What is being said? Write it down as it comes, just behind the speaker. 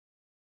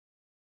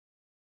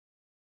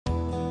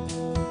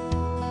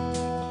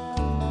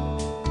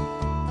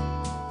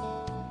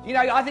You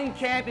know, I think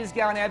camp is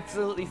going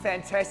absolutely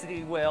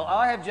fantastically well.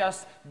 I have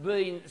just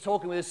been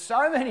talking with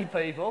so many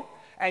people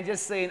and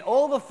just seeing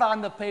all the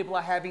fun that people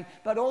are having,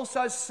 but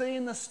also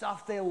seeing the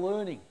stuff they're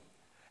learning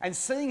and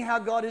seeing how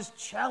God is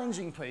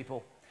challenging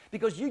people.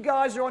 Because you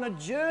guys are on a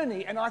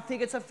journey, and I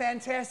think it's a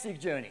fantastic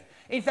journey.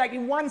 In fact,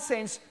 in one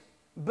sense,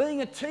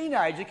 being a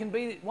teenager can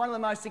be one of the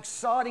most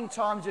exciting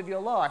times of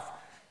your life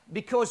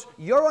because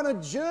you're on a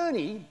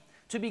journey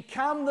to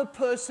become the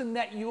person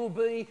that you will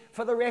be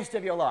for the rest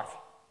of your life.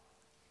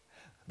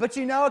 But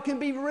you know, it can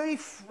be really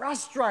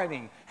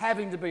frustrating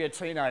having to be a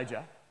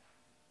teenager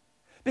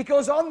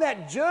because on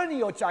that journey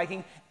you're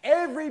taking,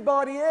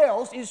 everybody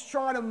else is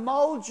trying to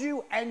mold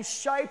you and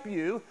shape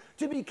you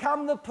to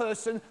become the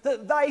person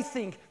that they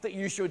think that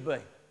you should be.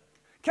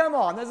 Come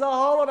on, there's a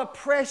whole lot of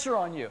pressure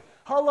on you,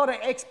 a whole lot of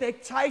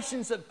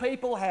expectations that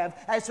people have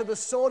as to the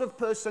sort of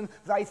person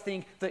they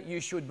think that you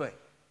should be.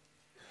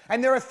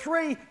 And there are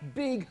three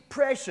big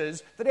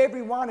pressures that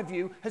every one of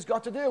you has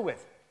got to deal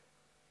with.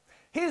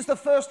 Here's the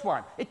first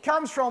one. It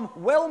comes from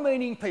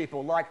well-meaning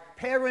people like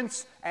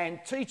parents and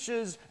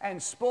teachers and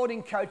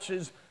sporting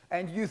coaches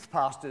and youth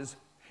pastors.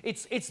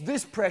 It's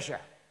this pressure.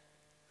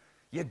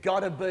 You've got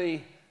to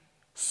be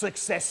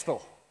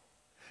successful.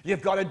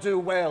 You've got to do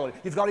well.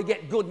 You've got to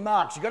get good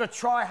marks. You've got to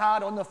try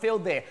hard on the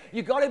field there.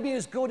 You've got to be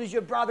as good as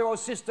your brother or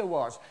sister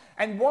was.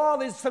 And while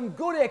there's some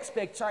good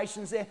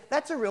expectations there,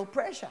 that's a real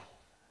pressure.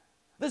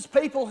 There's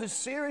people who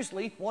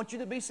seriously want you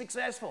to be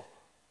successful.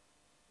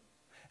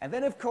 And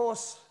then, of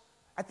course,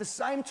 at the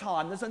same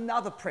time, there's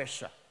another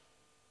pressure.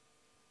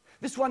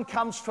 This one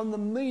comes from the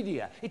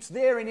media. It's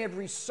there in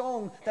every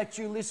song that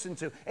you listen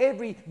to,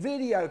 every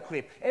video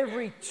clip,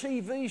 every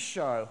TV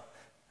show,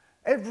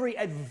 every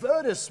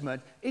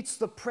advertisement. It's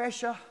the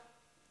pressure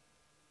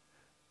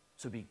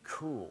to be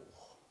cool.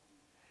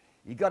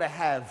 You've got to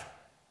have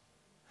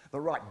the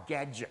right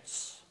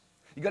gadgets.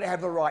 You've got to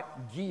have the right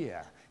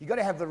gear. You've got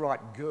to have the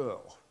right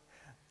girl.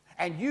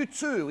 And you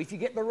too, if you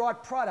get the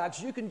right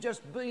products, you can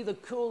just be the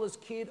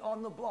coolest kid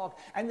on the block.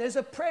 And there's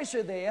a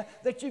pressure there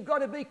that you've got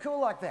to be cool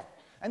like that.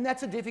 And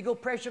that's a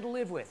difficult pressure to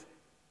live with.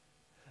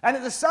 And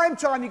at the same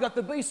time, you've got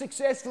to be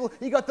successful,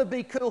 you've got to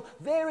be cool.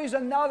 There is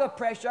another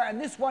pressure, and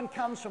this one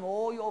comes from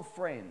all your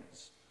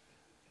friends.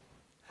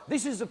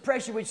 This is the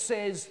pressure which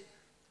says,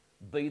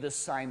 be the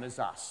same as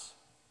us.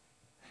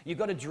 You've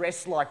got to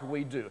dress like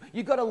we do.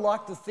 You've got to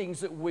like the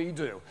things that we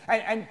do.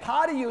 And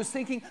part of you is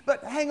thinking,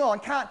 but hang on,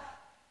 can't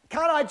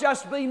I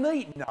just be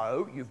me?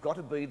 No, you've got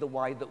to be the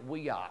way that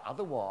we are.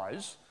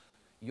 Otherwise,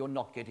 you're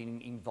not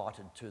getting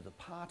invited to the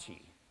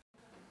party.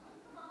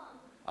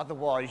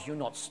 Otherwise, you're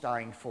not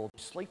staying for the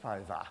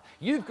sleepover.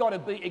 You've got to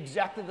be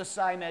exactly the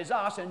same as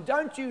us, and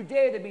don't you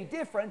dare to be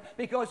different,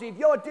 because if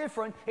you're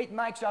different, it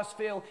makes us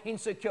feel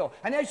insecure.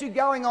 And as you're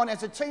going on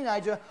as a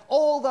teenager,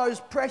 all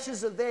those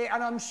pressures are there,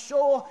 and I'm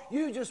sure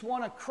you just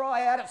want to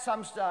cry out at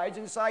some stage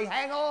and say,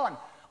 hang on,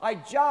 I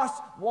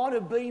just want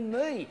to be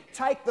me.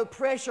 Take the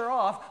pressure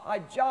off. I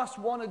just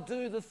want to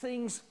do the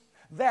things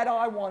that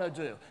I want to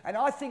do. And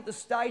I think the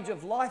stage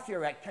of life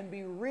you're at can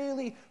be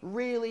really,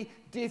 really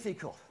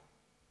difficult.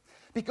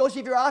 Because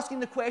if you're asking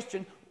the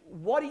question,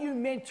 what are you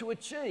meant to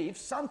achieve?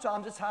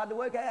 Sometimes it's hard to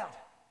work out.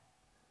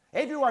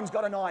 Everyone's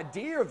got an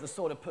idea of the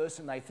sort of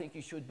person they think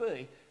you should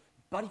be.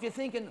 But if you're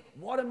thinking,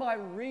 what am I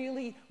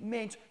really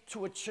meant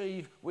to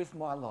achieve with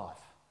my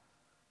life?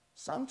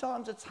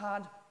 Sometimes it's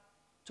hard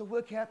to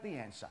work out the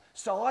answer.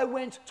 So I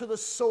went to the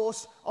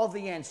source of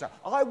the answer.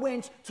 I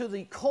went to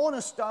the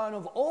cornerstone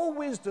of all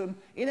wisdom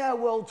in our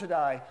world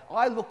today.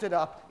 I looked it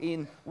up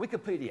in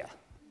Wikipedia.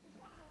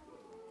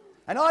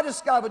 And I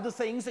discovered the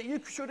things that you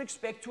should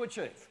expect to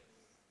achieve.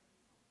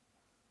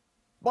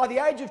 By the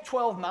age of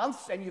 12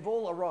 months, and you've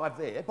all arrived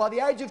there, by the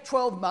age of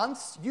 12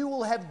 months, you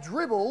will have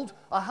dribbled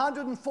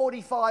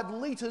 145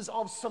 litres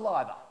of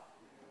saliva.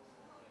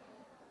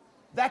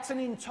 That's an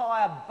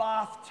entire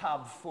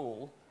bathtub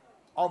full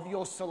of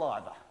your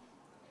saliva,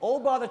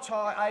 all by the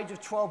age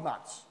of 12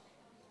 months.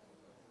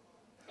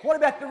 What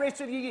about the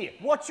rest of your year?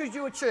 What should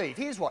you achieve?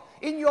 Here's what.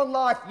 In your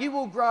life, you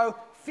will grow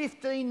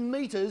 15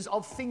 metres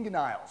of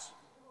fingernails.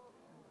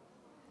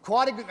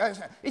 Quite a good,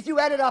 if you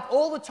added up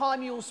all the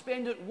time you'll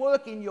spend at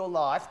work in your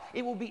life,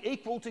 it will be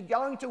equal to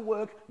going to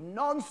work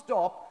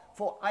non-stop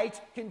for 8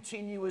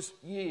 continuous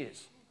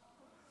years.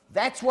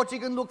 That's what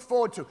you can look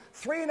forward to.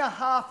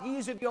 3.5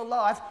 years of your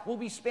life will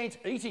be spent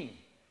eating.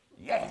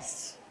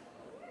 Yes.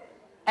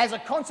 As a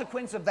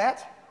consequence of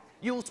that,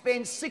 you'll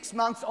spend 6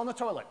 months on the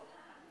toilet.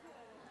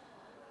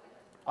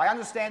 I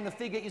understand the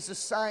figure is the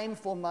same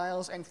for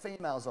males and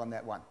females on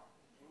that one.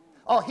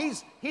 Oh,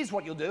 here's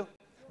what you'll do.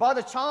 By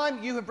the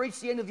time you have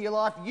reached the end of your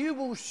life, you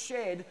will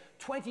shed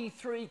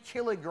 23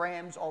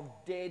 kilograms of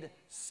dead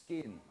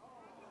skin.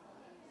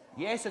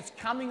 Yes, it's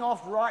coming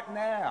off right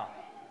now.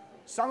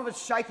 Some of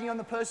it's shaking on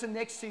the person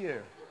next to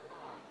you.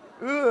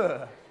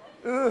 Ugh,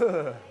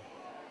 ugh.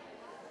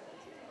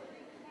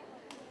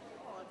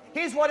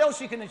 Here's what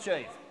else you can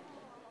achieve.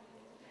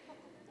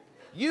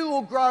 You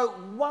will grow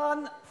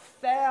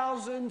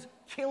 1,000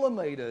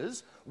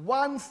 kilometres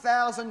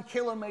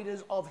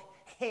of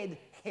head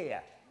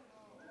hair.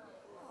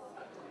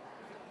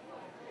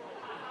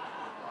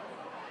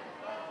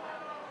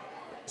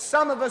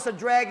 Some of us are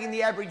dragging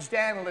the average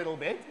down a little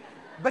bit,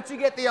 but you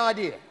get the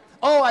idea.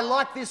 Oh, I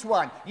like this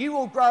one. You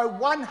will grow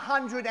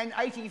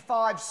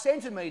 185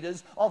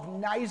 centimetres of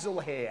nasal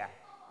hair.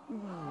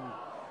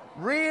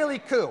 Really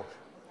cool.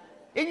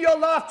 In your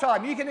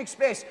lifetime, you can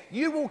expect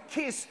you will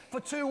kiss for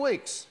 2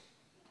 weeks.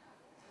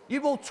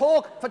 You will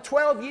talk for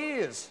 12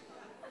 years.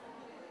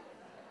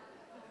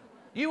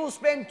 You will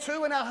spend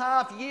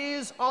 2.5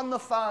 years on the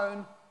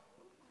phone.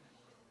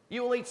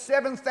 You will eat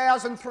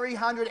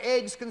 7,300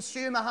 eggs,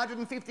 consume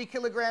 150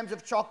 kilograms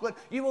of chocolate.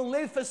 You will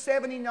live for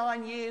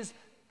 79 years,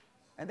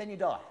 and then you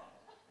die.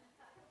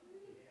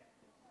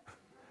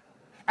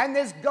 And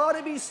there's got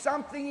to be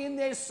something in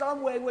there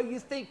somewhere where you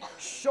think,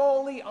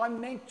 surely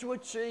I'm meant to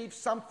achieve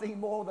something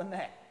more than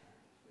that.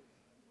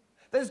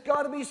 There's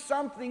got to be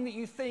something that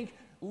you think,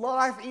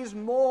 life is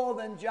more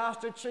than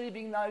just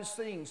achieving those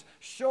things.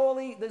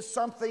 Surely there's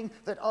something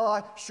that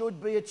I should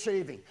be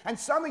achieving. And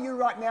some of you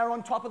right now are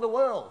on top of the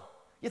world.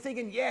 You're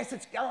thinking, yes,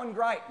 it's going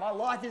great. My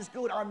life is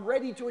good. I'm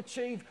ready to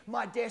achieve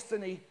my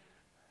destiny.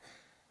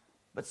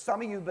 But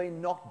some of you have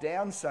been knocked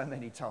down so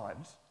many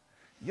times,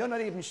 you're not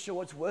even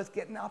sure it's worth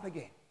getting up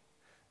again.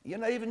 You're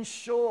not even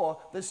sure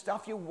the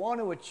stuff you want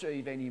to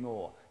achieve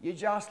anymore. You're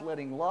just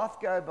letting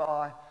life go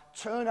by,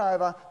 turn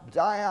over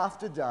day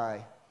after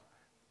day,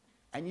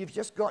 and you've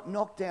just got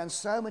knocked down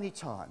so many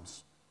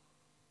times,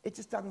 it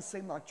just doesn't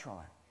seem like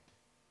trying.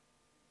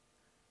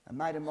 A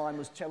mate of mine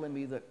was telling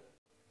me that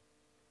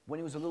when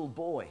he was a little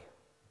boy,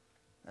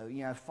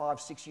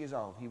 5, 6 years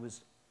old, he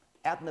was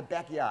out in the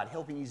backyard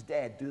helping his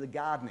dad do the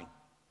gardening.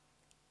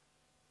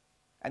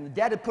 And the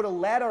dad had put a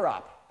ladder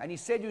up, and he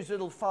said to his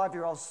little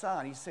 5-year-old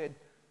son, he said,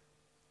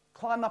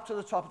 climb up to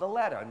the top of the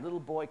ladder. And the little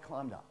boy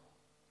climbed up.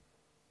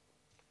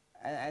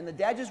 And the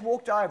dad just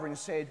walked over and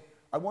said,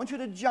 I want you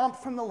to jump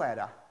from the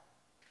ladder,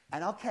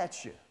 and I'll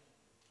catch you.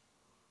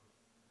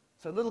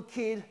 So the little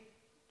kid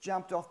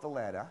jumped off the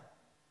ladder.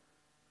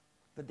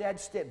 The dad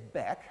stepped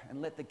back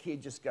and let the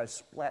kid just go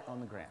splat on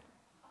the ground.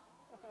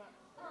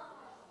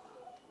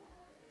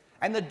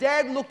 And the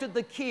dad looked at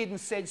the kid and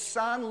said,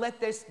 son, let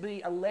this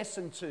be a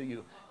lesson to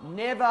you.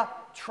 Never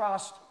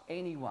trust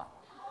anyone.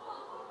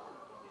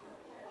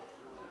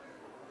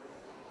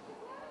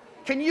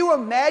 Can you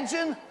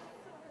imagine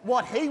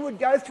what he would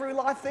go through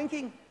life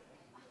thinking?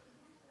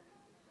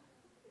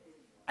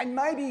 And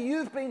maybe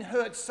you've been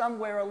hurt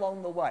somewhere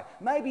along the way.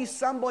 Maybe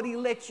somebody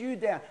let you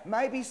down.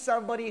 Maybe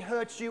somebody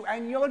hurts you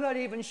and you're not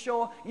even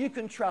sure you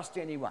can trust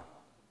anyone.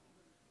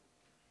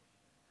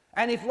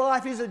 And if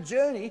life is a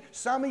journey,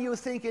 some of you are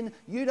thinking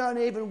you don't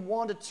even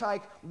want to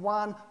take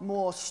one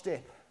more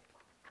step.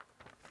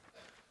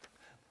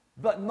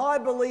 But my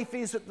belief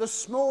is that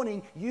this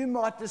morning you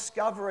might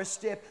discover a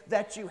step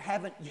that you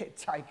haven't yet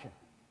taken.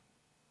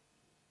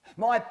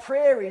 My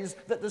prayer is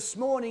that this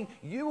morning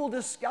you will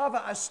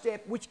discover a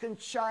step which can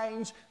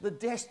change the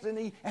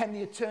destiny and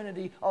the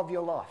eternity of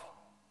your life.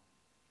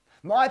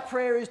 My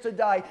prayer is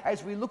today,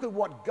 as we look at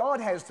what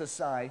God has to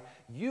say,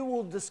 you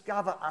will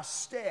discover a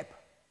step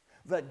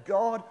that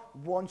God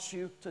wants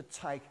you to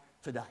take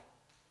today.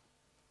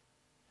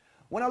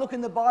 When I look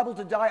in the Bible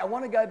today, I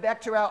want to go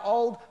back to our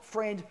old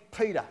friend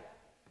Peter.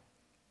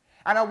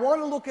 And I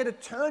want to look at a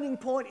turning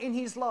point in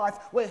his life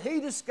where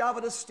he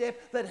discovered a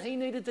step that he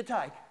needed to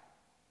take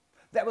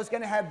that was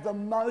going to have the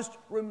most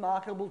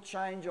remarkable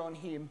change on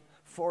him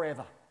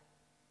forever.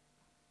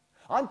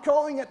 I'm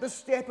calling it the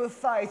step of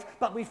faith,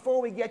 but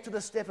before we get to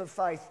the step of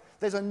faith,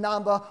 there's a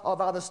number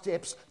of other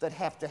steps that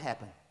have to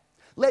happen.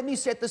 Let me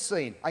set the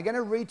scene. I'm going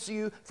to read to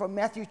you from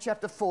Matthew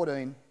chapter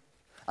 14,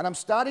 and I'm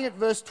starting at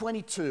verse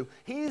 22.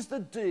 Here's the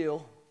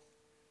deal.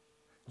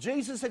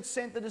 Jesus had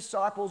sent the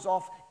disciples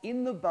off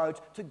in the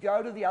boat to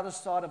go to the other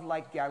side of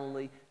Lake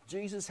Galilee.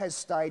 Jesus has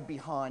stayed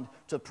behind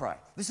to pray.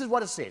 This is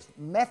what it says,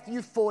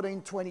 Matthew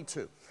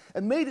 14:22.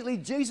 Immediately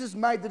Jesus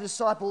made the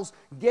disciples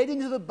get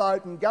into the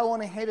boat and go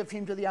on ahead of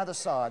him to the other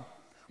side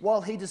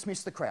while he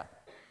dismissed the crowd.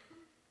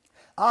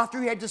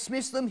 After he had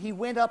dismissed them, he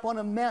went up on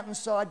a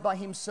mountainside by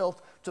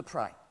himself to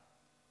pray.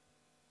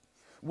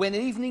 When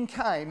evening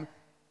came,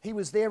 he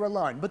was there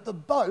alone, but the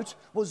boat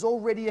was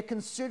already a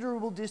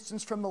considerable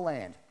distance from the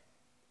land,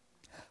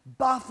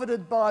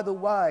 buffeted by the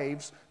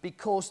waves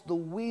because the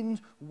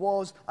wind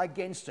was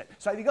against it.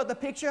 So have you got the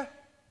picture?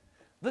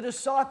 The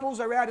disciples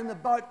are out in the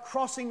boat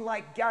crossing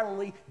Lake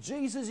Galilee.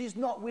 Jesus is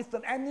not with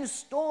them, and this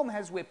storm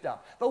has whipped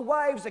up. The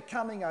waves are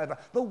coming over.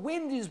 The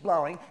wind is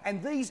blowing,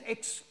 and these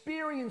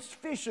experienced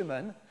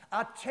fishermen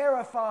are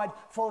terrified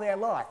for their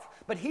life.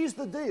 But here's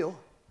the deal.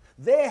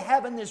 They're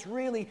having this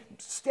really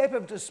step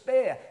of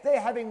despair. They're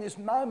having this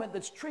moment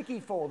that's tricky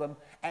for them,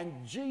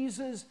 and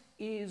Jesus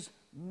is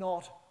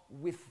not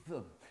with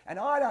them. And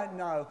I don't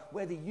know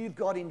whether you've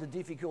got into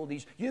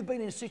difficulties, you've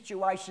been in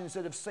situations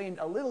that have seemed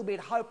a little bit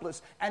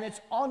hopeless, and it's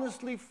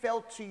honestly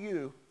felt to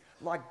you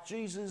like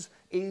Jesus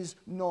is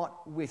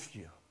not with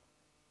you.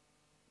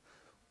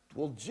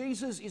 Well,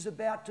 Jesus is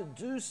about to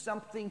do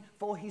something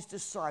for his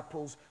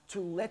disciples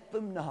to let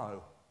them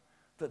know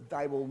that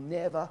they will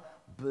never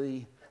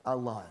be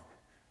alone.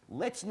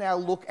 Let's now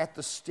look at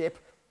the step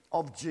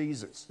of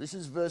Jesus. This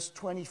is verse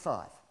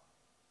 25.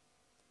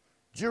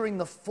 During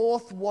the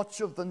fourth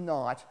watch of the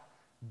night,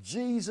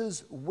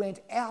 Jesus went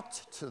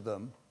out to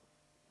them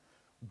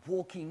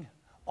walking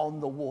on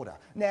the water.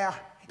 Now,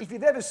 if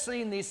you've ever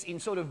seen this in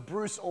sort of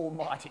Bruce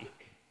Almighty,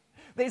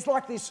 there's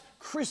like this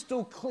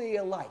crystal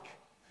clear lake,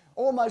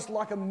 almost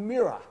like a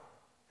mirror,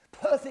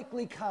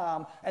 perfectly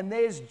calm, and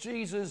there's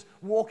Jesus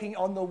walking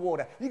on the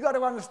water. You've got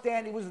to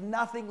understand it was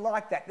nothing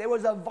like that. There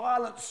was a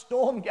violent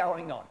storm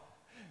going on.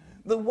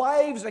 The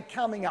waves are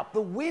coming up,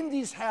 the wind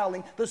is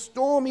howling, the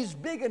storm is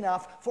big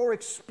enough for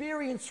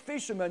experienced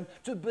fishermen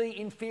to be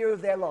in fear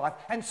of their life.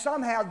 And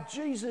somehow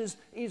Jesus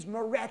is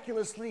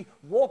miraculously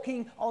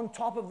walking on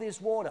top of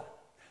this water.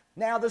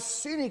 Now the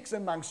cynics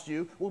amongst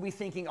you will be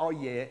thinking, oh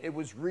yeah, it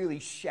was really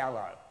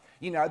shallow.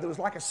 You know, there was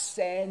like a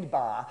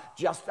sandbar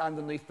just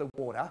underneath the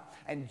water,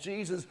 and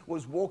Jesus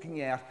was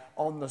walking out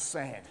on the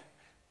sand.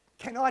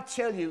 Can I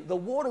tell you, the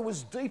water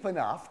was deep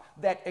enough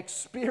that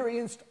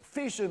experienced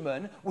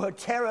fishermen were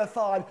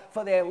terrified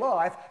for their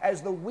life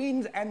as the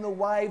wind and the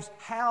waves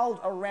howled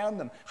around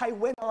them. Hey,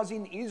 when I was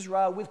in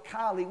Israel with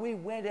Carly, we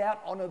went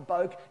out on a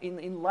boat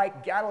in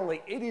Lake Galilee.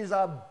 It is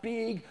a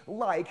big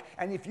lake,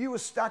 and if you were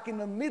stuck in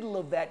the middle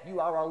of that, you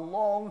are a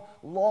long,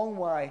 long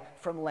way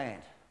from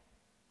land.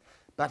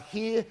 But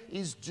here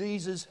is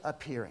Jesus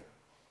appearing.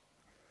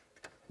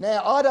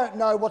 Now, I don't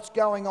know what's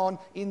going on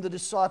in the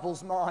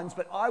disciples' minds,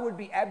 but I would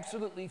be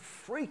absolutely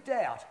freaked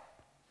out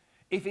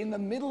if in the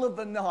middle of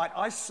the night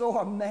I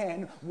saw a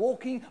man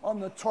walking on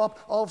the top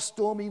of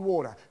stormy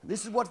water.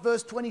 This is what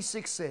verse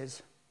 26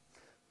 says.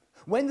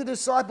 When the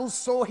disciples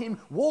saw him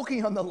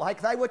walking on the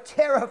lake, they were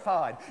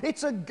terrified.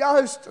 It's a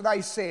ghost,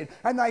 they said,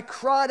 and they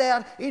cried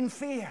out in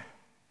fear.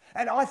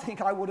 And I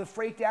think I would have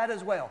freaked out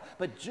as well.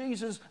 But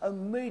Jesus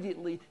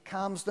immediately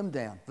calms them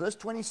down. Verse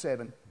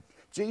 27,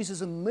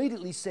 Jesus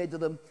immediately said to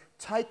them,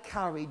 "Take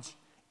courage,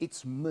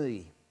 it's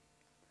me.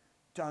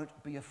 Don't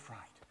be afraid."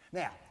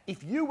 Now,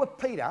 if you were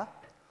Peter,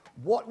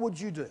 what would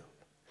you do?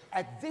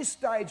 At this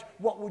stage,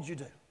 what would you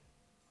do?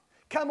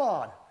 Come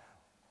on.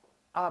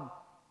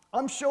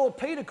 I'm sure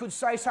Peter could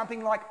say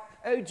something like,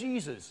 "Oh,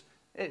 Jesus,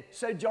 it's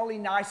so jolly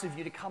nice of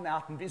you to come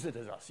out and visit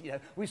us. You know,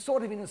 we're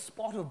sort of in a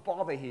spot of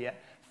bother here.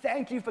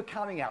 Thank you for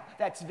coming out.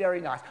 That's very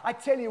nice. I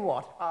tell you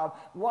what,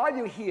 while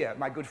you're here,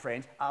 my good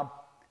friend,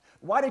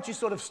 why don't you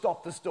sort of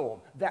stop the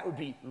storm? That would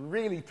be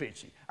really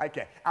peachy.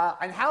 Okay.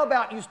 And how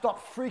about you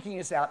stop freaking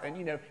us out and,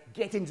 you know,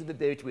 get into the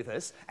boat with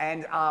us?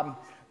 And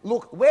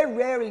look, we're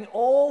rowing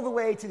all the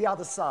way to the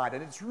other side,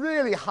 and it's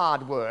really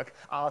hard work.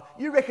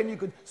 You reckon you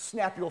could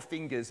snap your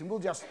fingers and we'll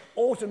just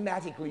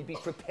automatically be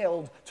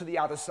propelled to the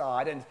other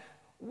side? And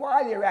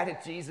while you're at it,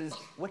 Jesus,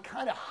 we're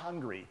kind of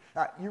hungry.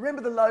 You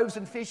remember the loaves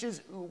and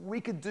fishes?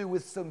 We could do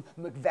with some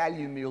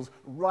McValue meals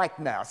right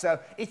now. So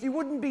if you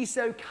wouldn't be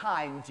so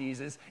kind,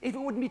 Jesus, if it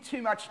wouldn't be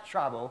too much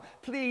trouble,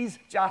 please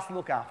just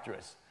look after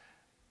us.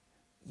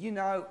 You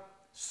know,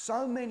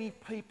 so many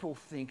people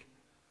think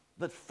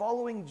that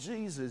following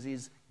Jesus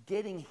is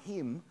getting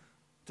him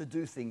to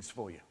do things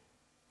for you,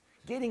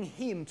 getting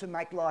him to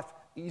make life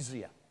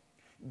easier,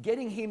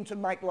 getting him to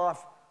make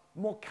life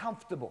more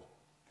comfortable,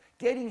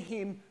 getting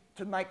him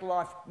to make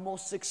life more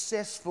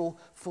successful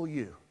for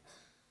you.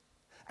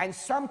 And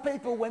some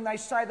people, when they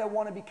say they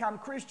want to become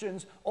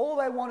Christians, all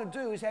they want to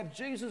do is have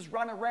Jesus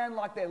run around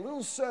like their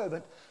little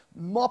servant,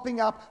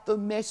 mopping up the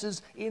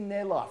messes in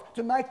their life,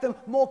 to make them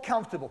more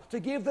comfortable, to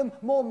give them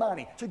more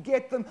money, to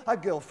get them a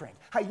girlfriend.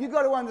 Hey, you've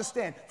got to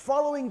understand,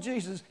 following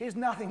Jesus is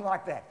nothing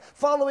like that.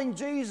 Following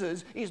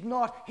Jesus is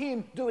not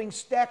him doing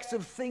stacks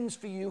of things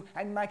for you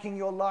and making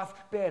your life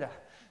better.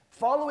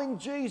 Following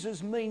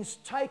Jesus means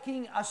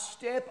taking a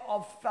step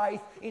of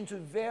faith into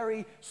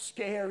very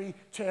scary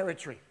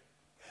territory.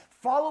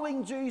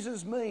 Following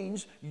Jesus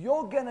means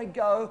you're going to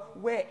go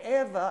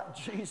wherever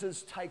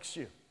Jesus takes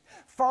you.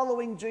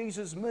 Following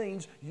Jesus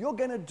means you're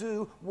going to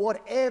do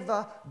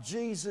whatever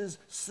Jesus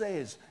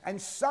says.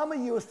 And some of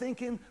you are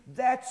thinking,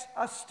 that's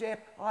a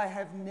step I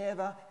have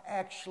never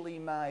actually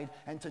made.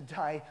 And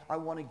today I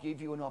want to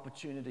give you an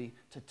opportunity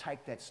to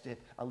take that step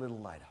a little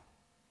later.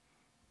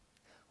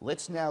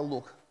 Let's now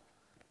look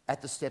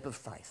at the step of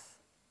faith.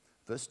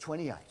 Verse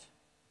 28.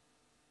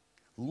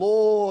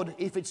 "Lord,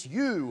 if it's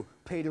you,"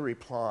 Peter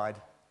replied,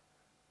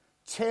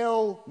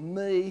 "tell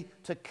me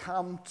to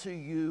come to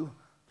you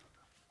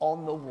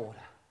on the water."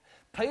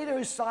 Peter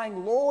is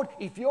saying, Lord,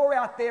 if you're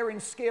out there in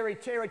scary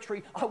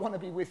territory, I want to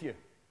be with you.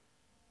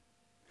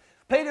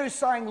 Peter is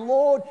saying,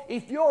 Lord,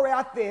 if you're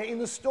out there in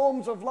the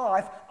storms of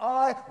life,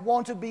 I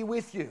want to be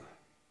with you.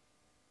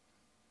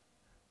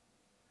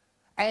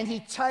 And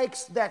he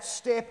takes that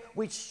step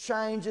which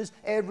changes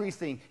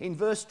everything. In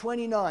verse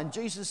 29,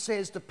 Jesus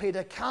says to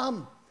Peter,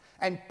 "Come."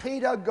 And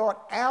Peter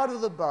got out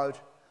of the boat,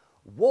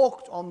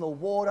 walked on the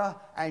water,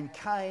 and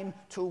came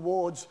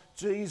towards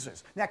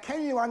Jesus. Now,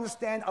 can you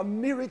understand? A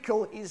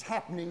miracle is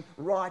happening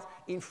right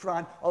in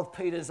front of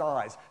Peter's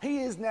eyes.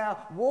 He is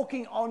now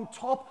walking on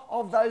top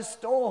of those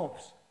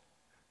storms.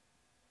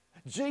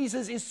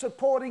 Jesus is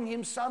supporting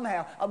him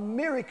somehow. A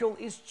miracle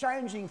is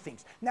changing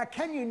things. Now,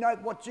 can you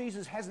note what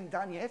Jesus hasn't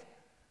done yet?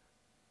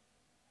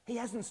 He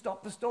hasn't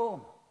stopped the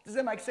storm. Does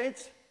that make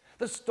sense?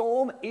 The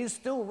storm is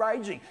still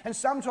raging. And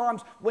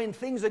sometimes when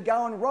things are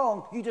going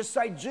wrong, you just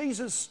say,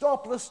 Jesus,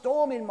 stop the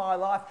storm in my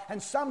life. And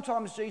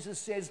sometimes Jesus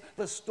says,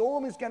 the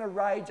storm is going to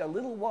rage a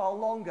little while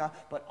longer,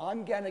 but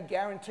I'm going to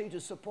guarantee to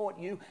support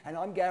you, and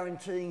I'm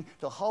guaranteeing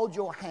to hold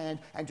your hand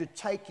and to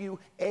take you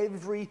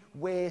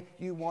everywhere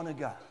you want to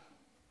go.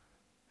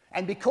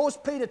 And because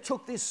Peter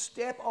took this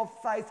step of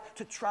faith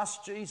to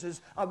trust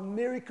Jesus, a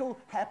miracle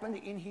happened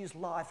in his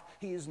life.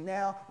 He is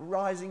now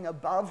rising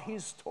above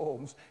his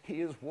storms.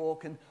 He is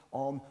walking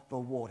on the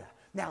water.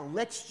 Now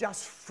let's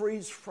just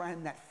freeze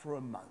frame that for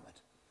a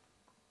moment.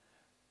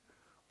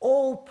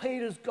 All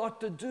Peter's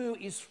got to do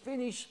is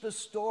finish the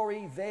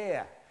story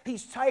there.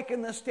 He's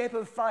taken the step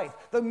of faith.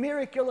 The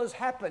miracle has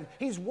happened.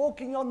 He's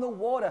walking on the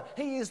water.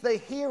 He is the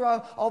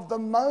hero of the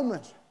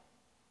moment.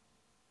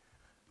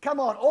 Come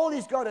on, all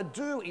he's got to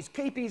do is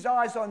keep his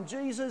eyes on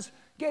Jesus,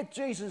 get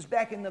Jesus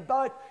back in the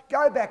boat,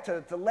 go back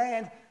to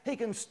land. He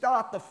can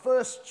start the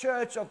first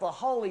church of the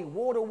holy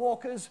water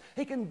walkers.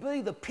 He can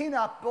be the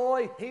pin-up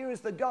boy. Here is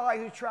the guy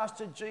who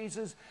trusted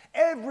Jesus.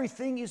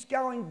 Everything is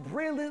going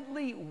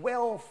brilliantly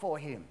well for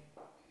him.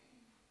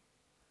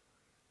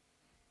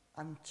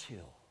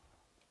 Until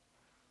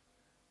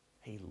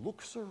he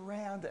looks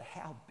around at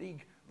how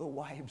big the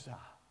waves are.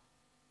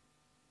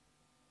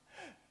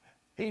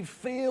 He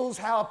feels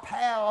how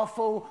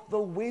powerful the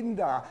wind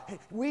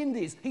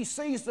is. He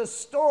sees the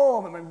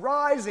storm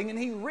rising, and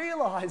he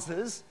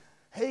realizes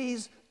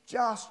he's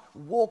just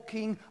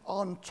walking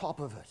on top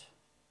of it.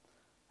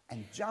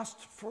 And just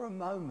for a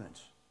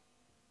moment,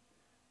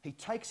 he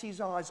takes his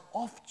eyes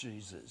off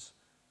Jesus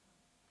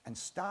and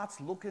starts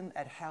looking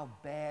at how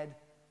bad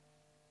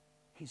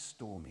his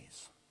storm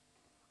is.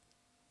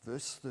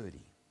 Verse 30.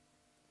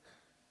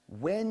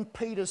 When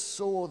Peter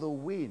saw the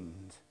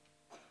wind,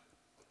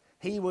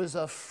 he was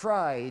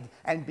afraid,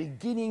 and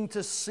beginning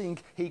to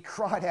sink, he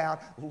cried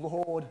out,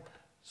 Lord,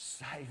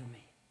 save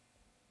me.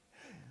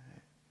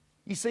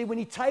 You see, when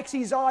he takes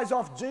his eyes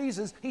off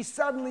Jesus, he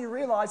suddenly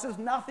realizes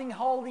nothing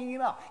holding him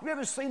up. You've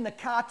ever seen the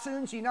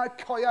cartoons, you know,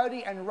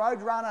 Coyote and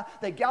Roadrunner?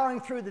 They're going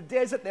through the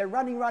desert, they're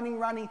running.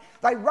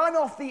 They run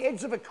off the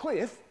edge of a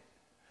cliff,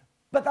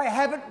 but they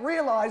haven't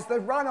realized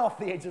they've run off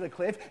the edge of the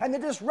cliff, and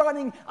they're just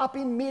running up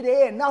in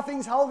midair.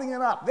 Nothing's holding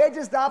them up. They're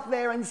just up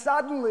there, and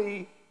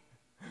suddenly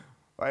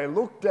they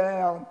look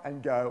down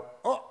and go,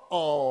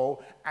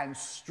 uh-oh, and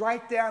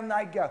straight down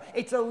they go.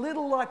 It's a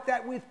little like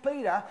that with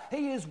Peter.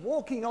 He is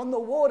walking on the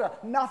water.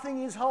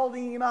 Nothing is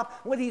holding him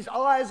up. With his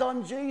eyes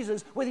on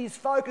Jesus, with his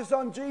focus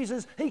on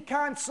Jesus, he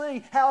can't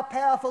see how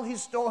powerful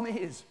his storm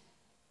is.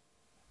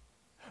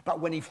 But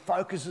when he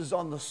focuses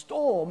on the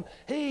storm,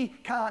 he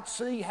can't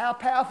see how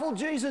powerful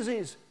Jesus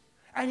is.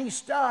 And he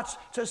starts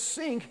to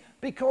sink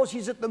because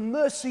he's at the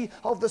mercy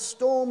of the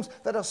storms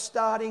that are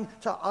starting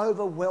to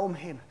overwhelm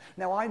him.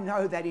 Now, I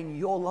know that in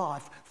your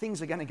life,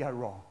 things are going to go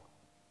wrong.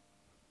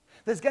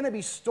 There's going to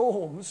be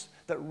storms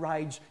that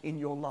rage in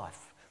your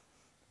life.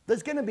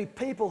 There's going to be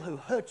people who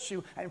hurt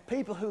you and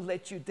people who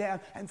let you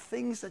down and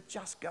things that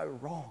just go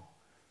wrong.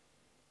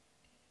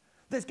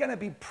 There's going to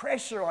be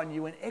pressure on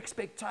you and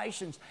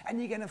expectations, and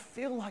you're going to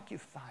feel like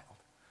you've failed.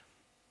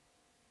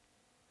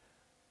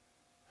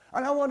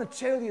 And I want to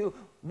tell you,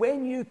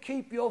 when you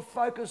keep your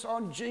focus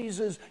on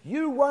Jesus,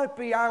 you won't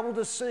be able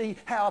to see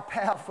how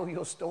powerful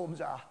your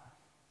storms are.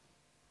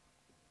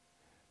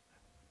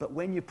 But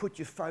when you put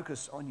your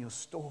focus on your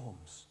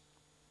storms,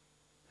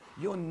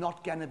 you're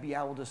not going to be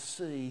able to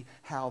see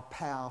how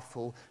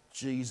powerful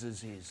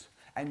Jesus is.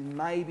 And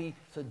maybe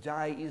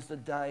today is the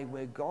day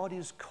where God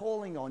is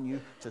calling on you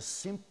to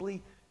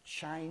simply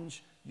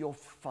change your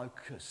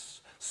focus.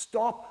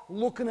 Stop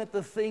looking at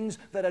the things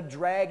that are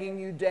dragging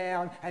you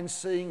down and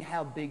seeing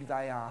how big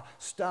they are.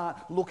 Start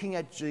looking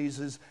at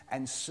Jesus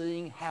and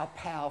seeing how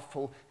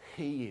powerful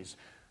he is.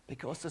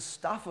 Because the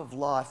stuff of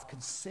life can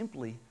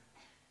simply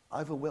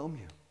overwhelm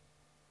you.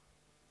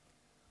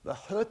 The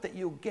hurt that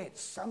you'll get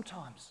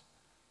sometimes,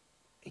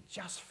 it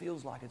just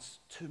feels like it's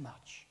too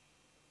much.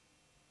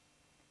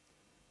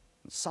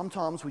 And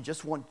sometimes we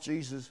just want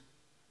Jesus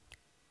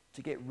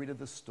to get rid of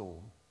the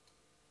storm.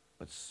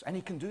 And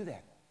he can do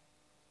that.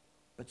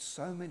 But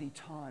so many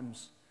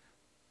times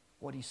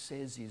what he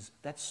says is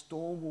that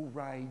storm will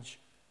rage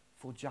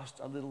for just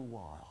a little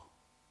while.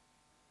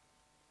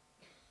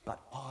 But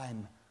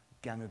I'm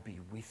going to be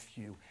with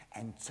you,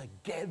 and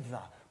together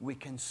we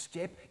can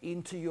step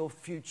into your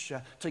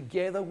future.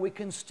 Together we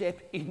can step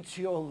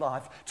into your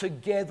life.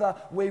 Together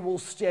we will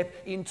step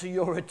into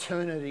your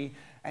eternity.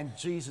 And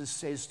Jesus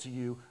says to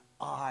you,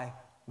 I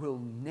will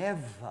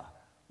never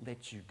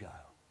let you go.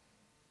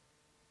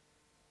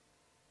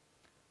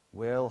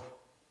 Well,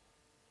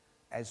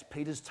 as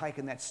Peter's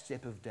taken that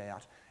step of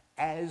doubt,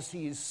 as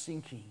he is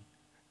sinking,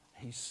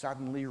 he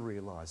suddenly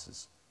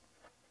realizes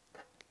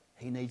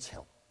he needs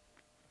help.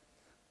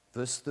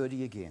 Verse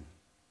 30 again.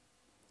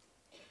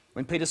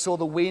 When Peter saw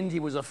the wind, he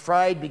was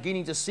afraid,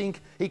 beginning to sink.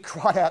 He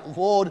cried out,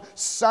 Lord,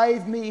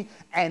 save me.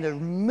 And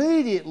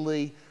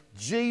immediately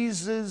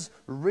Jesus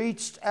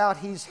reached out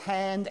his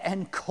hand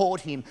and caught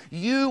him.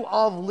 You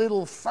of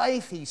little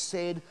faith, he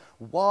said,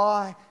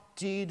 why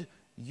did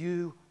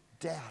you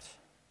doubt?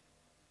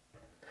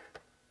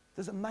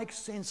 Does it make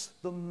sense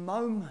the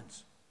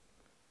moment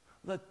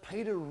that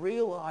Peter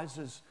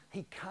realizes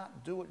he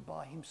can't do it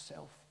by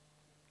himself?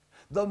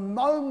 The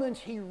moment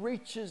he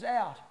reaches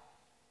out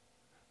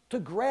to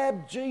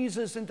grab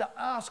Jesus and to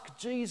ask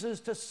Jesus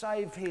to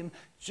save him,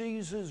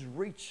 Jesus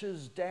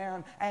reaches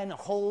down and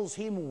hauls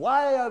him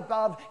way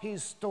above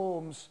his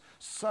storms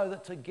so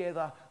that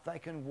together they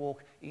can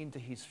walk into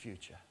his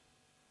future.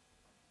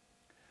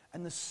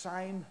 And the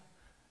same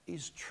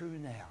is true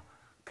now.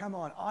 Come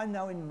on, I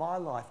know in my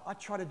life, I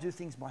try to do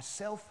things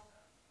myself,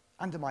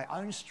 under my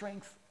own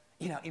strength,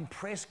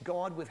 impress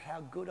God with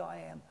how good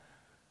I am,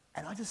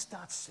 and I just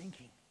start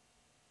sinking.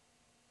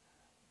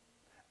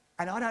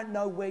 And I don't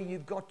know where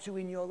you've got to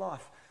in your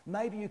life.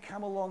 Maybe you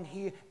come along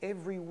here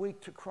every week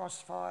to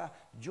Crossfire,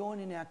 join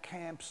in our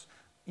camps,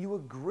 you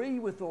agree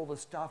with all the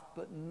stuff,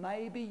 but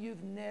maybe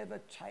you've never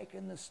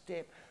taken the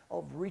step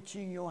of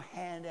reaching your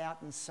hand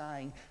out and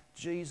saying,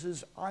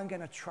 Jesus, I'm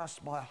going to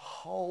trust my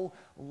whole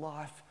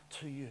life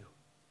to you.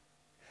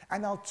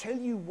 And I'll tell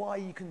you why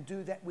you can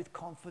do that with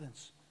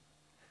confidence.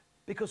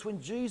 Because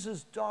when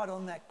Jesus died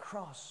on that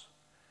cross,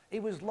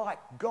 it was like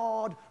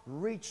God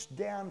reached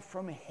down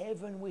from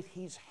heaven with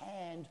his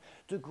hand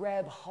to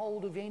grab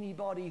hold of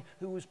anybody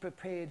who was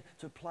prepared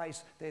to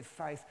place their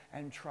faith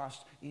and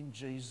trust in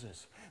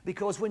Jesus.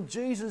 Because when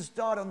Jesus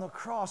died on the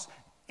cross,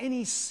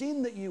 any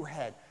sin that you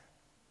had,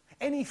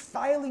 any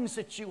failings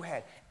that you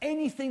had,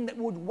 anything that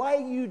would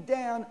weigh you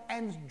down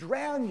and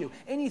drown you,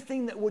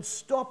 anything that would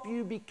stop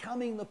you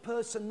becoming the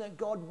person that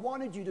God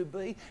wanted you to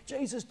be,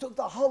 Jesus took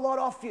the whole lot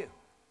off you.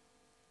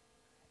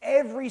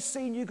 Every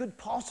sin you could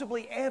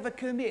possibly ever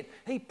commit,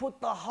 he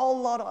put the whole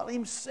lot on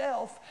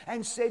himself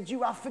and said,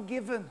 you are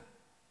forgiven.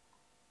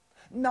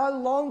 No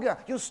longer,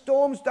 your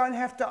storms don't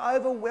have to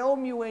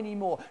overwhelm you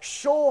anymore.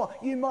 Sure,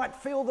 you might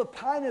feel the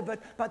pain of it,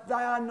 but they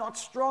are not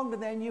stronger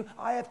than you.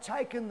 I have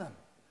taken them.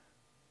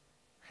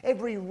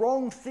 Every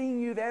wrong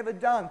thing you've ever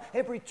done,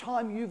 every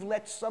time you've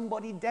let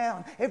somebody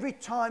down, every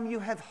time you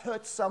have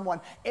hurt someone,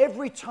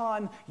 every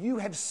time you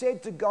have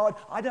said to God,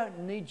 I don't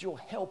need your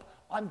help,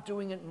 I'm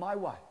doing it my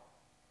way.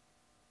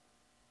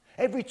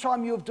 Every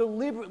time you have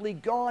deliberately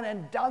gone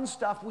and done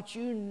stuff which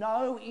you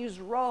know is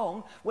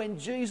wrong, when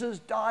Jesus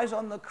dies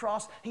on the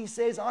cross, he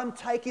says, I'm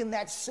taking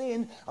that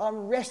sin,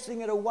 I'm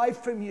wresting it away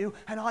from you,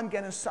 and I'm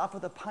going to suffer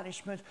the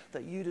punishment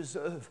that you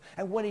deserve.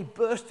 And when he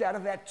burst out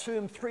of that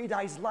tomb 3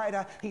 days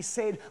later, he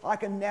said, I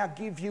can now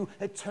give you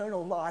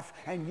eternal life,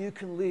 and you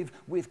can live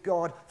with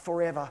God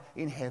forever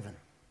in heaven.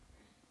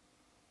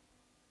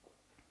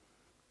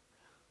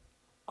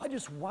 I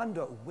just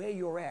wonder where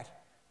you're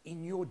at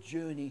in your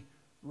journey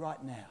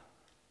right now.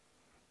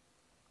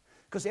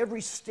 Because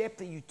every step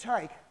that you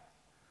take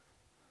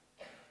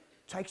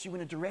takes you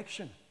in a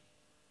direction.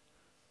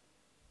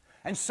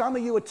 And some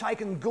of you are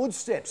taking good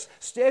steps,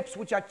 steps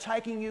which are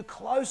taking you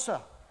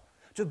closer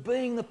to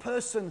being the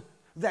person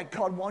that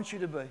God wants you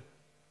to be.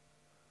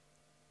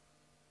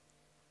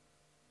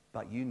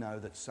 But you know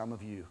that some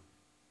of you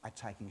are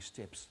taking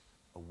steps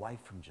away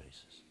from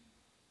Jesus.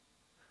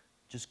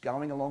 Just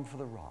going along for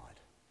the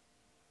ride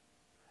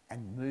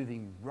and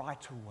moving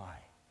right away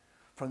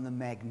from the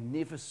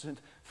magnificent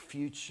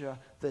future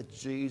that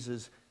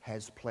Jesus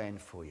has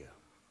planned for you.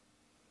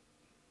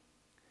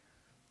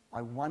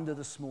 I wonder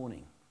this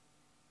morning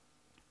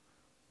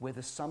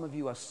whether some of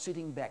you are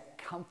sitting back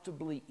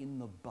comfortably in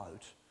the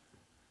boat,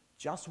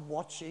 just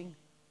watching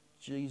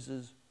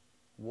Jesus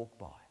walk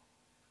by.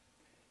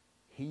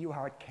 Here you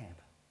are at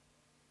camp.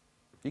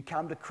 You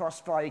come to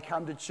Crossfire, you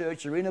come to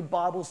church, you're in a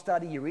Bible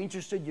study, you're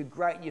interested, you're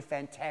great, you're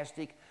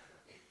fantastic,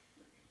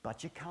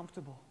 but you're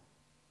comfortable.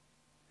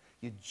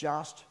 You're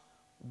just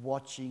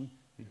watching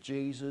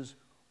Jesus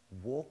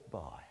walk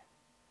by,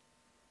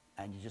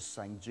 and you're just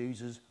saying,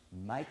 Jesus,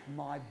 make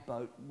my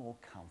boat more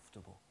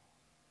comfortable.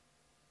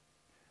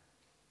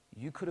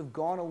 You could have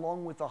gone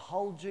along with the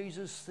whole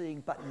Jesus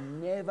thing, but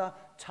never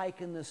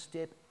taken the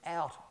step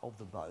out of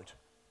the boat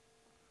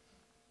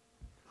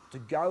to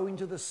go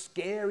into the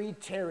scary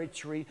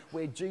territory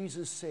where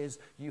Jesus says,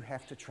 you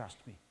have to trust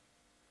me.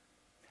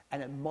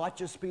 And it might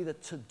just be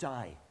that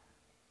today,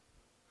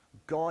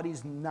 God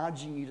is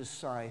nudging you to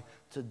say,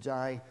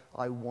 today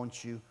I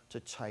want you to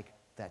take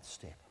that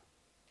step.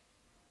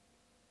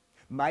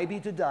 Maybe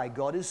today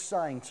God is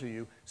saying to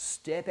you,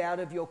 step out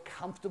of your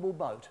comfortable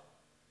boat,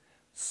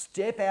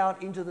 step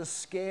out into the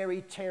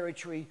scary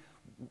territory,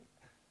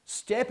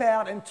 step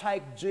out and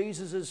take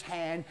Jesus'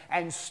 hand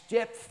and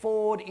step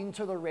forward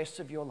into the rest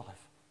of your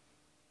life.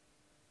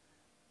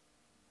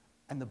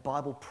 And the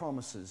Bible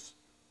promises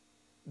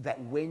that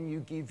when you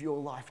give your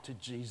life to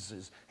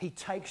Jesus, he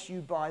takes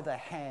you by the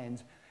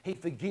hand, he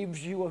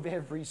forgives you of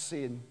every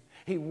sin,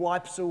 he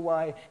wipes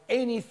away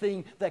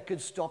anything that could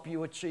stop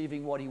you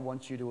achieving what he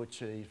wants you to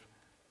achieve,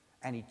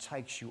 and he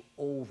takes you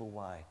all the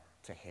way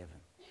to heaven.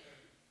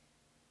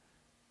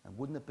 And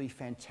wouldn't it be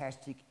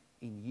fantastic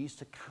in years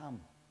to come,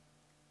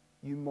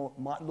 you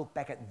might look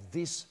back at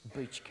this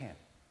beach camp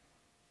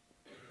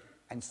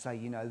and say,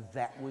 you know,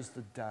 that was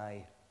the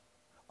day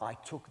I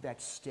took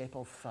that step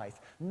of faith.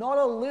 Not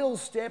a little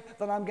step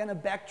that I'm going to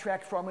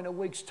backtrack from in a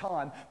week's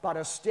time, but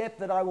a step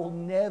that I will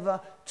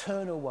never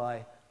turn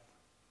away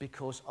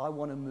because I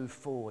want to move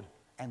forward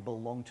and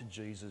belong to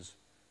Jesus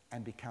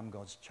and become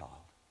God's child.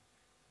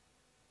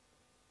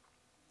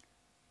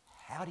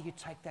 How do you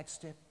take that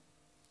step?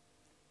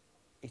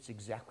 It's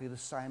exactly the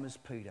same as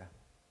Peter.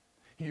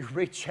 You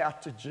reach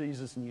out to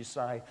Jesus and you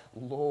say,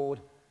 Lord,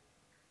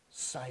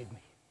 save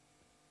me.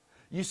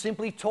 You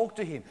simply talk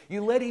to him.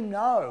 You let him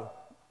know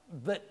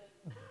that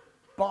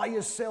by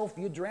yourself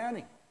you're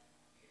drowning.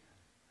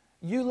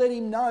 You let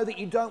him know that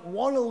you don't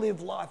want to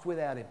live life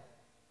without him.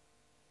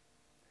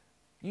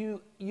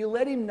 You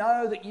let him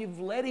know that you've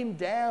let him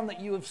down,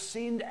 that you have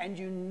sinned and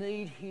you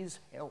need his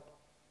help.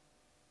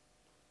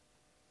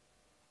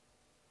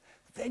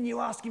 Then you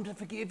ask him to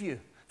forgive you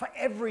for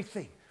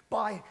everything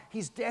by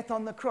his death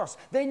on the cross.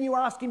 Then you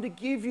ask him to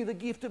give you the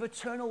gift of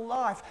eternal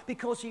life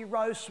because he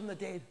rose from the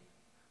dead.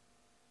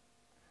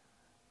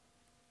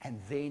 And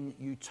then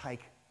you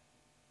take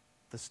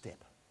the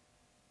step.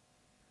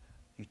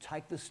 You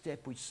take the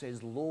step which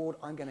says, Lord,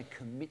 I'm going to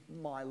commit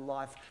my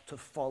life to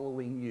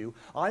following you.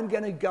 I'm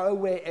going to go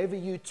wherever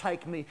you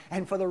take me,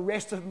 and for the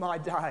rest of my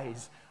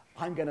days,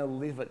 I'm going to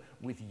live it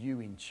with you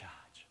in charge.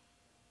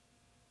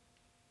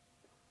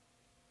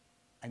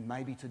 And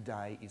maybe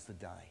today is the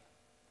day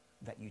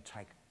that you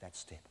take that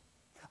step.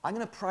 I'm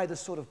going to pray the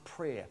sort of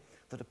prayer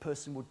that a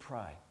person would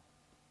pray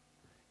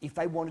if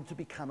they wanted to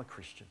become a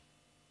Christian.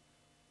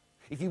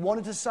 If you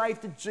wanted to say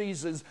to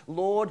Jesus,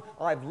 Lord,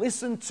 I've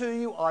listened to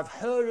you, I've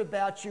heard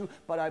about you,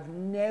 but I've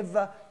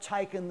never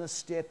taken the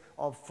step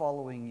of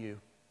following you.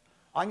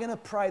 I'm going to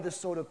pray the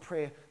sort of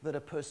prayer that a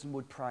person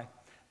would pray.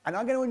 And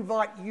I'm going to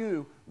invite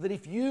you that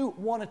if you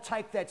want to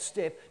take that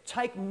step,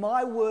 take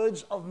my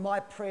words of my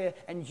prayer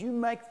and you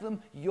make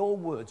them your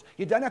words.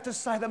 You don't have to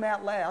say them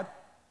out loud.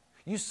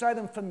 You say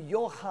them from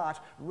your heart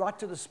right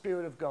to the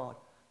Spirit of God,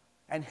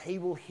 and he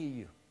will hear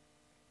you.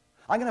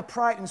 I'm going to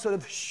pray it in sort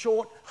of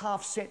short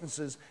half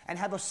sentences and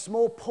have a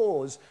small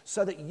pause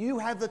so that you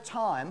have the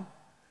time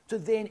to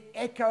then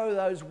echo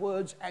those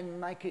words and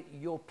make it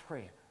your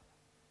prayer.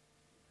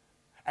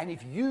 And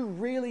if you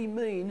really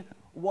mean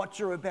what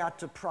you're about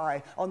to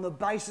pray on the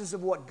basis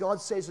of what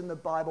God says in the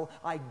Bible,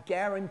 I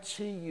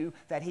guarantee you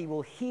that he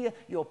will hear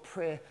your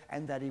prayer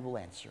and that he will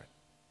answer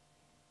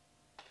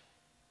it.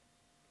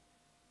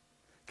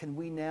 Can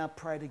we now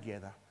pray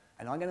together?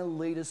 And I'm going to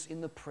lead us in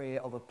the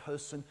prayer of a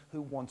person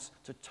who wants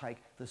to take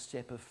the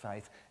step of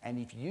faith. And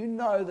if you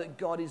know that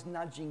God is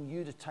nudging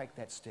you to take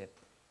that step,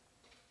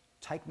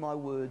 take my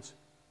words,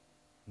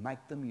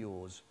 make them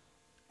yours,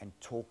 and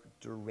talk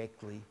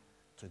directly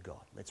to God.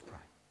 Let's pray.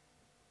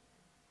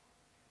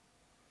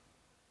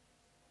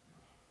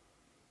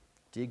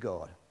 Dear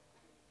God,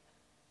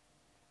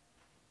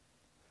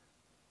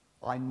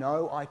 I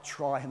know I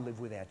try and live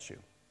without you.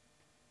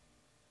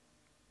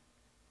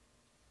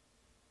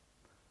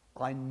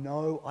 I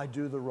know I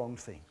do the wrong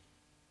thing.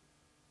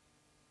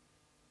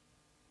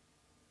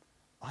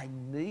 I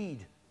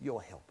need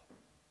your help.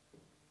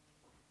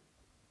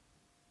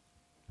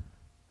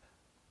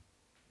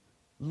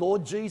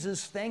 Lord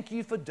Jesus, thank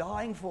you for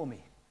dying for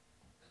me.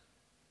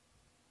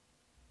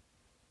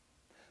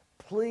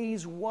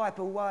 Please wipe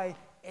away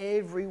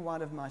every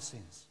one of my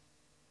sins.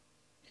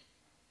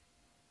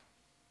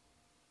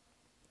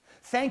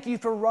 Thank you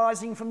for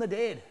rising from the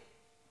dead.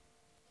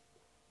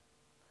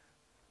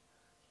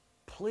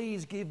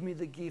 Please give me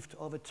the gift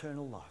of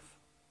eternal life.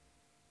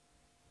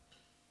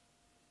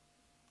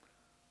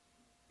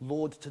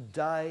 Lord,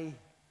 today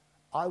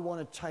I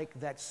want to take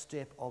that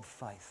step of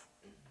faith.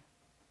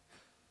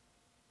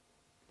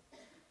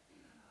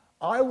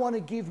 I want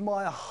to give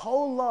my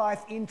whole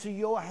life into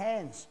your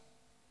hands.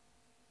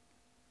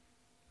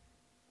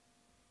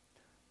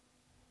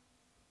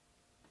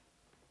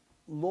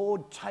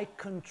 Lord, take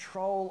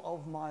control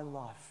of my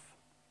life.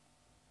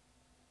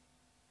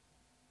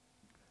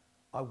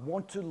 I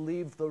want to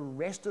live the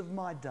rest of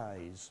my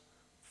days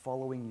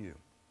following you.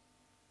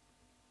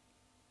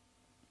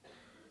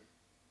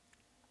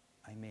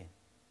 Amen.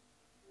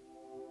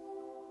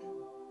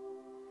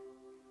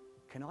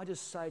 Can I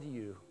just say to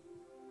you,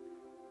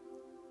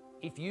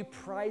 if you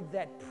prayed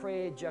that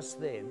prayer just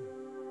then,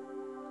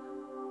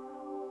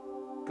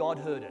 God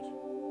heard it.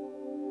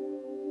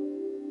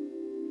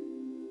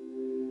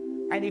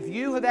 And if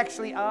you have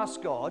actually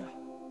asked God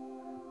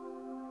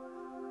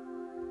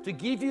to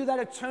give you that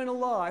eternal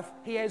life,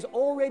 he has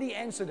already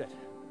answered it.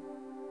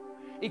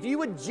 If you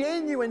were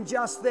genuine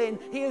just then,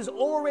 he has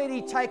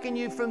already taken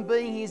you from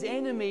being his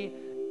enemy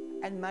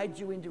and made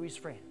you into his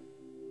friend.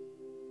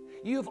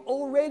 You've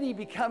already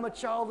become a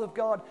child of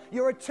God.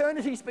 Your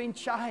eternity's been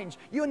changed.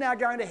 You're now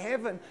going to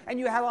heaven, and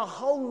you have a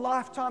whole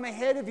lifetime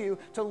ahead of you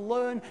to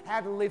learn how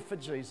to live for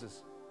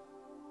Jesus.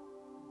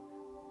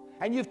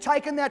 And you've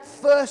taken that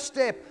first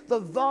step, the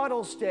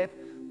vital step,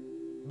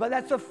 but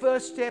that's the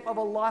first step of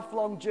a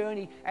lifelong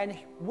journey, and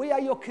we are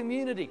your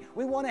community.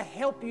 We want to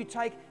help you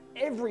take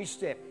every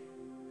step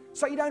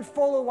so you don't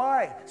fall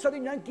away, so that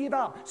you don't give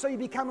up, so you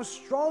become a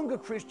stronger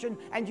Christian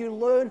and you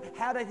learn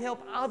how to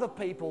help other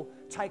people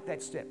take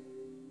that step.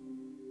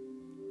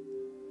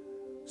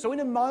 So in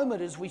a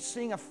moment, as we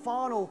sing a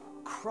final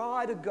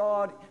cry to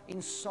God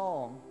in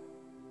song,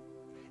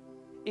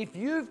 if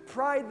you've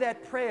prayed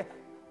that prayer,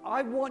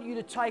 I want you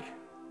to take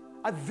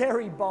a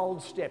very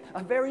bold step,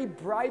 a very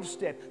brave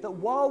step, that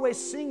while we're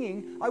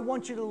singing, I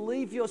want you to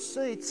leave your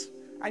seats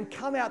and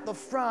come out the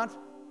front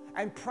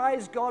and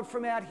praise God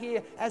from out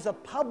here as a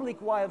public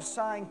way of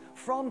saying,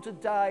 from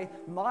today,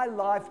 my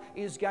life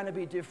is going to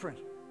be different.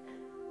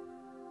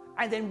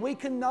 And then we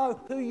can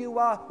know who you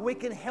are, we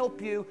can help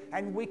you,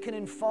 and we can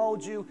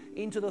enfold you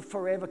into the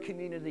forever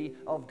community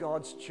of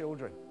God's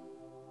children.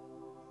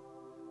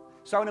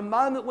 So in a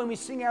moment when we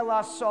sing our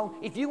last song,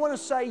 if you want to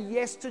say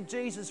yes to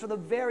Jesus for the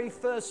very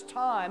first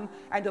time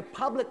and to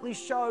publicly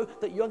show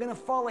that you're going to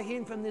follow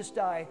him from this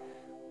day,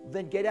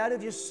 then get out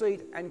of your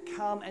seat and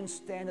come and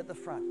stand at the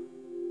front.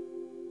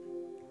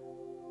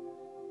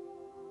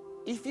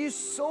 If you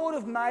sort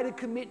of made a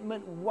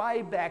commitment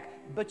way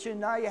back, but you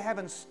know you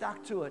haven't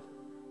stuck to it,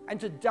 and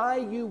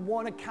today you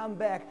want to come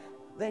back,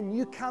 then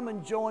you come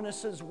and join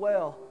us as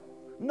well.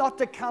 Not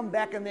to come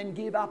back and then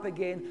give up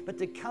again, but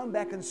to come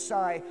back and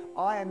say,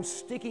 I am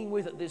sticking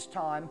with it this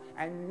time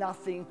and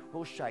nothing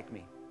will shake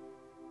me.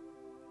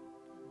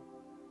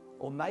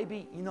 Or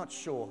maybe you're not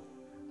sure.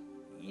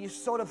 You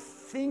sort of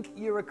think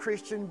you're a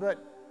Christian,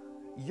 but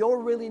you're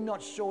really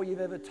not sure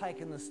you've ever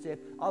taken the step.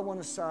 I want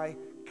to say,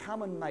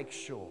 come and make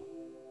sure.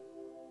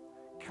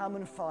 Come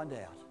and find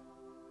out.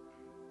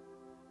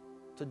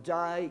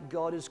 Today,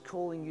 God is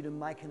calling you to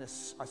make a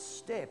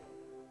step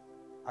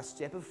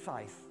of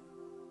faith,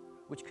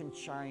 which can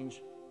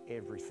change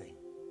everything.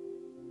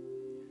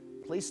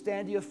 Please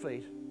stand to your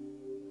feet.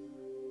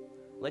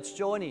 Let's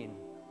join in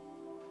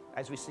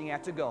as we sing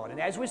out to God. And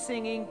as we're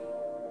singing,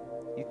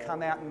 you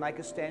come out and make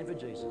a stand for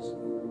Jesus.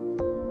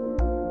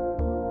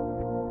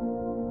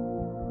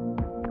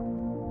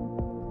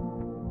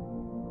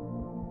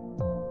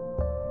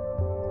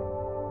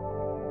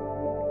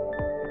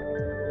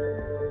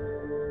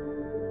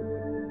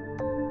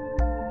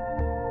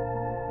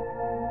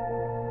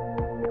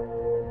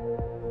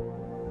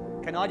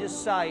 Can I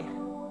just say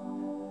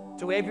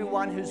to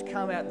everyone who's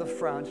come out the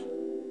front,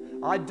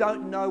 I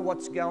don't know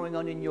what's going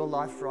on in your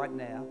life right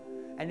now,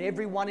 and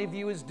every one of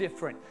you is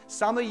different.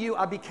 Some of you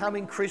are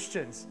becoming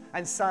Christians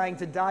and saying,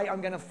 today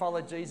I'm going to follow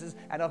Jesus,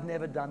 and I've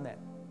never done that.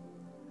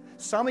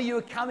 Some of you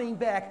are coming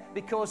back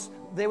because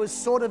there was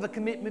sort of a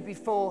commitment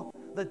before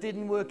that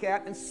didn't work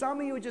out, and some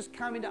of you are just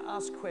coming to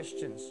ask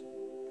questions.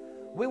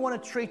 We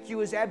want to treat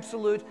you as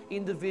absolute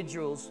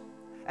individuals.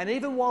 And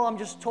even while I'm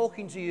just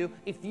talking to you,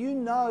 if you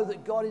know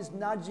that God is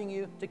nudging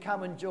you to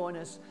come and join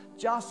us,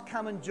 just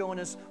come and join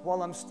us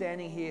while I'm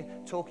standing here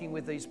talking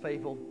with these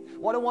people.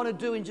 What I want to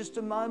do in just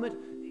a moment,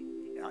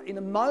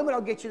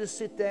 I'll get you to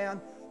sit down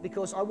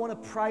because I want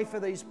to pray for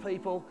these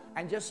people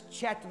and just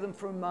chat to them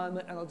for a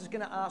moment, and I'm just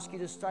going to ask you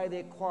to stay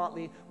there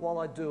quietly while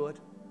I do it.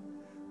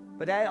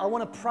 But I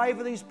want to pray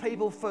for these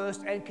people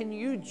first, and can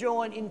you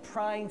join in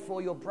praying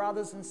for your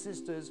brothers and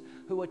sisters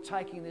who are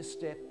taking this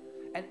step?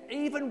 And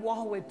even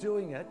while we're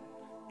doing it,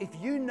 if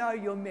you know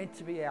you're meant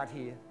to be out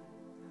here,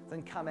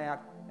 then come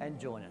out and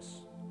join us.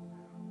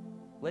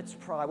 Let's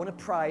pray. I want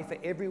to pray for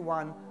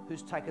everyone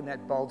who's taken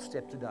that bold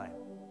step today.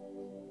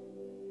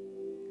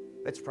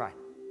 Let's pray.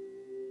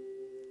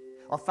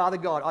 Oh, Father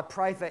God, I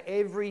pray for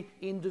every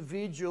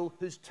individual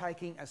who's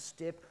taking a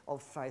step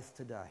of faith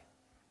today.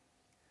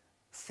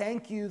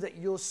 Thank you that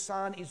your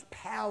Son is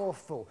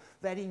powerful,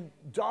 that he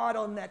died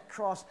on that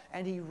cross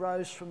and he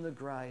rose from the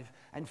grave.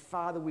 And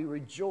Father, we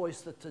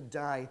rejoice that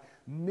today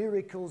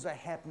miracles are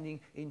happening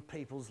in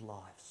people's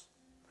lives.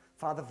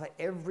 Father, for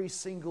every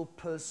single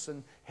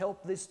person,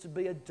 help this to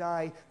be a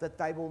day that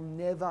they will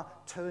never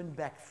turn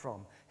back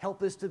from. Help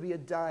this to be a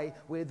day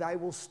where they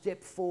will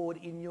step forward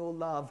in your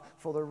love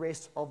for the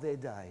rest of their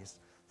days.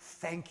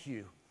 Thank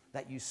you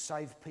that you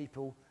save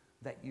people,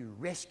 that you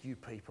rescue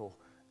people,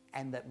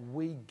 and that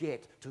we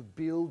get to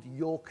build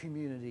your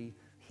community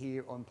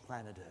here on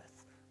planet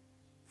Earth.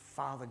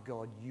 Father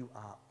God, you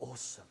are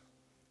awesome,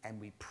 and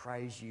we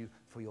praise you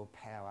for your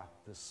power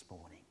this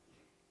morning.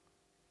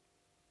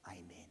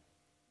 Amen.